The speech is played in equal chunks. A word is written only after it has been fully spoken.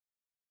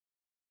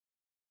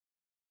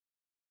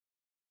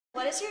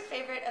What is your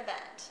favorite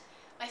event?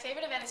 My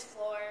favorite event is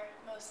floor,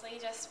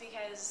 mostly just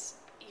because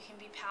you can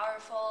be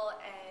powerful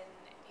and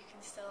you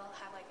can still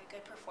have like a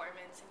good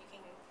performance and you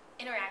can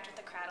interact with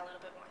the crowd a little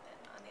bit more than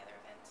on the other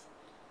events.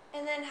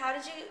 And then how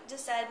did you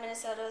decide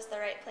Minnesota was the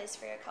right place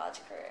for your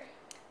college career?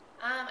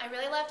 I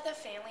really loved the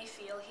family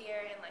feel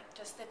here and like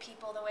just the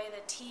people, the way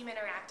the team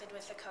interacted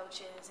with the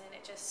coaches, and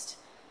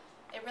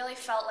it really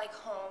felt like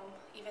home,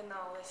 even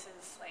though this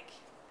is like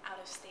out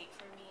of state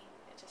for me.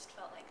 It just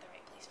felt like the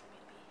right place for me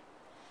to be.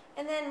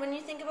 And then when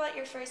you think about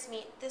your first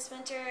meet this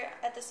winter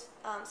at the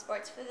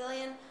sports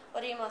pavilion,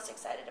 what are you most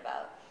excited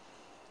about?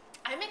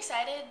 I'm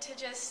excited to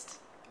just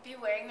be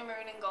wearing the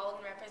maroon and gold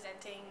and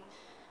representing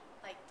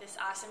like this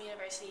awesome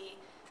university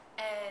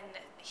and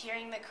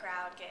hearing the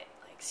crowd get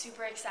like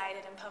super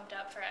excited and pumped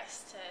up for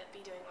us to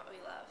be doing what we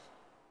love.